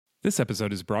This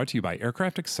episode is brought to you by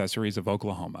Aircraft Accessories of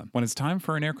Oklahoma. When it's time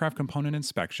for an aircraft component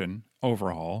inspection,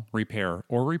 overhaul, repair,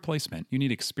 or replacement, you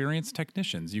need experienced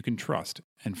technicians you can trust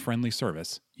and friendly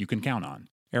service you can count on.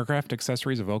 Aircraft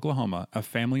Accessories of Oklahoma, a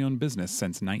family-owned business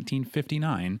since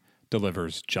 1959,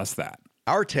 delivers just that.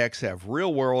 Our techs have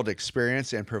real-world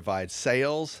experience and provide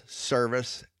sales,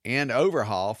 service, and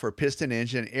overhaul for piston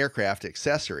engine aircraft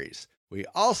accessories. We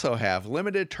also have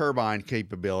limited turbine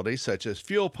capabilities such as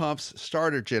fuel pumps,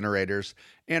 starter generators,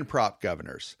 and prop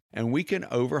governors. And we can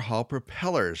overhaul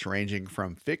propellers ranging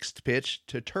from fixed pitch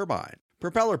to turbine.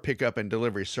 Propeller pickup and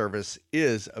delivery service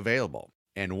is available.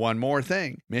 And one more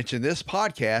thing, mention this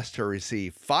podcast to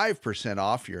receive 5%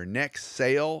 off your next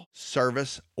sale,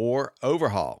 service, or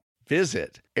overhaul.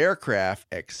 Visit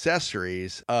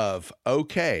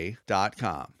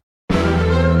aircraftaccessoriesofok.com.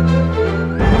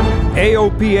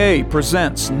 AOPA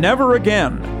presents Never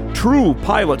Again, true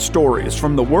pilot stories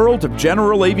from the world of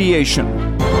general aviation.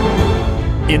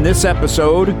 In this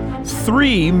episode,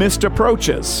 3 missed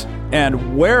approaches,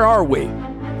 and where are we?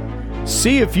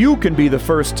 See if you can be the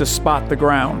first to spot the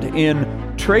ground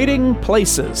in Trading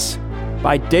Places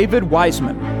by David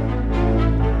Wiseman.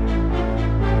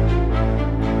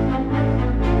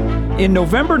 In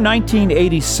November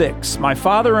 1986, my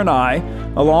father and I,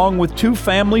 along with 2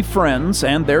 family friends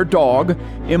and their dog,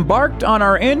 embarked on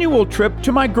our annual trip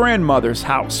to my grandmother's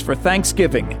house for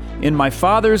Thanksgiving in my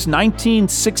father's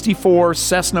 1964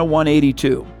 Cessna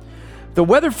 182. The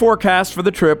weather forecast for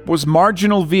the trip was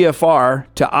marginal VFR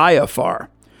to IFR.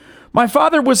 My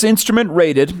father was instrument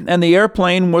rated, and the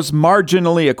airplane was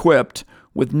marginally equipped,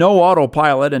 with no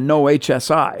autopilot and no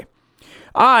HSI.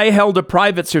 I held a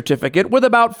private certificate with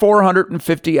about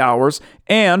 450 hours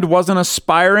and was an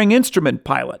aspiring instrument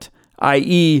pilot,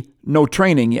 i.e., no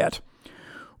training yet.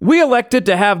 We elected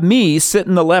to have me sit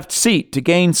in the left seat to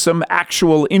gain some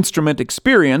actual instrument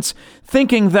experience,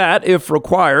 thinking that, if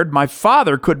required, my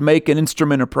father could make an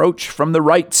instrument approach from the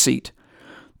right seat.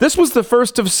 This was the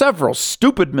first of several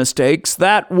stupid mistakes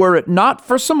that, were it not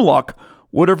for some luck,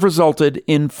 would have resulted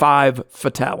in 5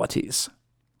 fatalities.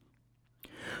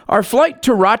 Our flight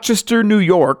to Rochester, New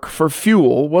York for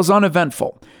fuel was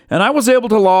uneventful, and I was able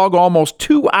to log almost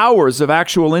 2 hours of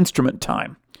actual instrument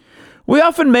time. We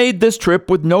often made this trip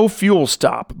with no fuel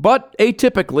stop, but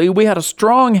atypically we had a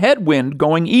strong headwind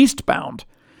going eastbound.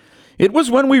 It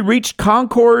was when we reached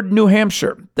Concord, New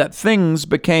Hampshire, that things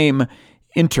became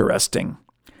interesting.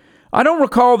 I don't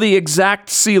recall the exact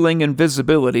ceiling and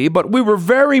visibility, but we were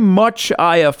very much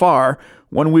IFR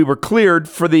when we were cleared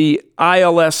for the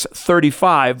ILS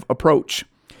 35 approach.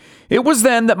 It was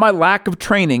then that my lack of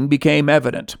training became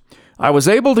evident. I was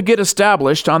able to get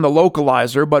established on the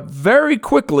localizer, but very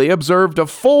quickly observed a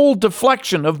full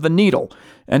deflection of the needle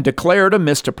and declared a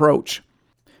missed approach.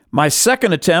 My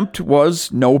second attempt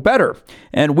was no better,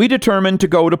 and we determined to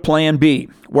go to Plan B,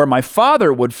 where my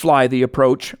father would fly the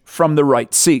approach from the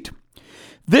right seat.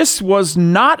 This was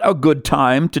not a good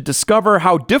time to discover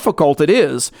how difficult it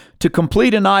is to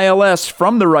complete an ILS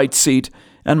from the right seat,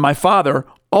 and my father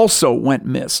also went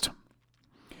missed.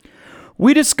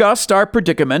 We discussed our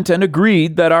predicament and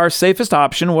agreed that our safest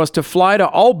option was to fly to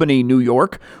Albany, New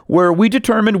York, where we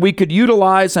determined we could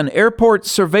utilize an airport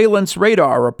surveillance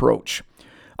radar approach.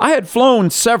 I had flown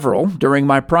several during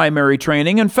my primary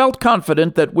training and felt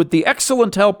confident that with the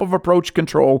excellent help of approach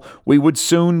control, we would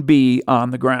soon be on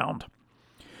the ground.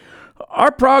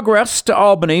 Our progress to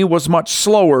Albany was much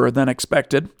slower than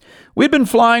expected. We'd been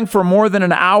flying for more than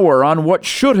an hour on what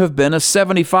should have been a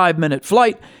 75-minute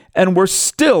flight, and were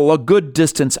still a good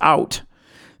distance out.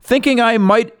 Thinking I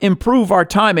might improve our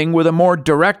timing with a more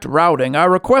direct routing, I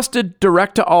requested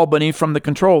direct to Albany from the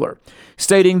controller,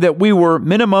 stating that we were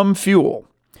minimum fuel.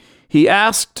 He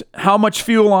asked how much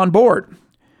fuel on board.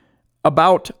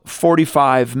 About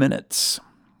 45 minutes.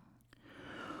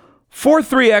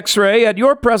 4-3 X-ray, at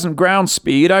your present ground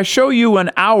speed, I show you an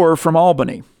hour from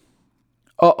Albany.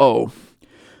 Uh-oh.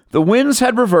 The winds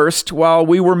had reversed while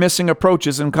we were missing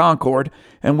approaches in Concord,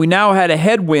 and we now had a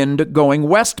headwind going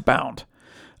westbound.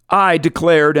 I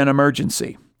declared an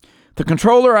emergency. The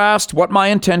controller asked what my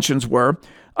intentions were.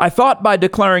 I thought by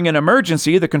declaring an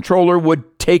emergency, the controller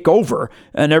would take over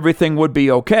and everything would be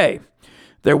okay.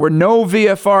 There were no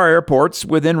VFR airports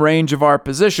within range of our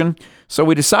position, so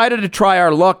we decided to try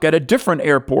our luck at a different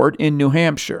airport in New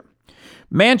Hampshire.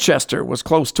 Manchester was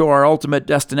close to our ultimate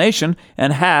destination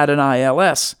and had an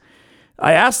ILS.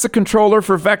 I asked the controller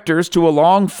for vectors to a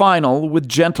long final with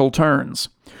gentle turns.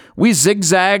 We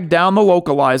zigzagged down the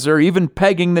localizer, even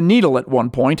pegging the needle at one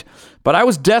point, but I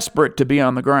was desperate to be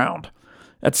on the ground.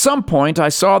 At some point, I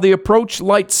saw the approach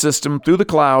light system through the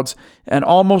clouds and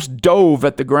almost dove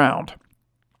at the ground.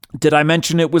 Did I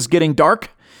mention it was getting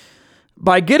dark?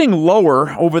 By getting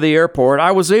lower over the airport,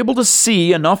 I was able to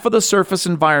see enough of the surface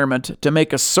environment to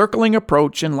make a circling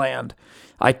approach and land.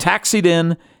 I taxied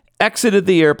in, exited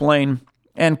the airplane,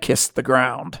 and kissed the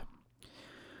ground.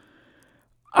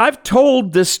 I've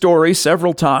told this story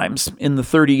several times in the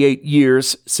 38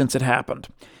 years since it happened,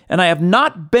 and I have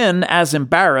not been as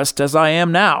embarrassed as I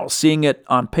am now seeing it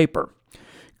on paper.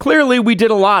 Clearly, we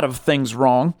did a lot of things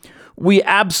wrong. We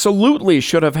absolutely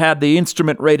should have had the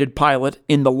instrument-rated pilot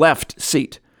in the left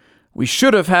seat. We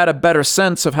should have had a better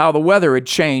sense of how the weather had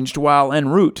changed while en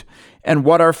route and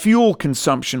what our fuel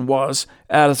consumption was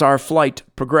as our flight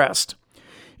progressed.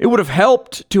 It would have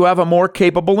helped to have a more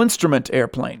capable instrument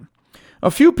airplane. A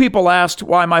few people asked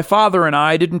why my father and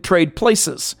I didn't trade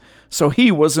places, so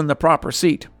he was in the proper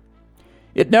seat.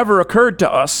 It never occurred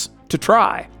to us to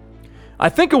try. I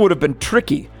think it would have been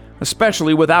tricky,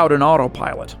 especially without an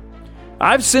autopilot.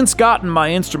 I've since gotten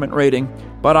my instrument rating,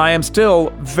 but I am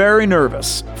still very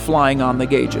nervous flying on the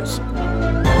gauges.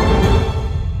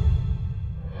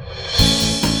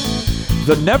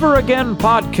 The Never Again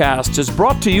podcast is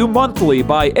brought to you monthly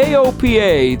by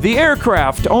AOPA, the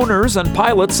Aircraft Owners and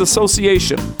Pilots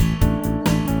Association.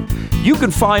 You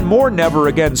can find more Never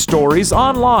Again stories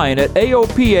online at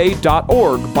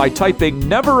AOPA.org by typing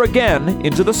Never Again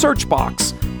into the search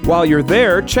box. While you're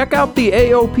there, check out the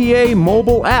AOPA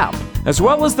mobile app, as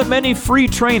well as the many free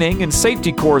training and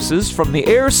safety courses from the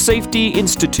Air Safety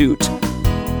Institute.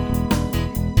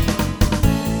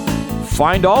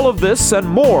 Find all of this and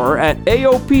more at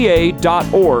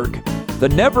AOPA.org. The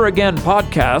Never Again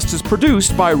podcast is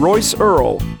produced by Royce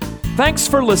Earl. Thanks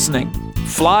for listening.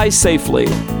 Fly safely.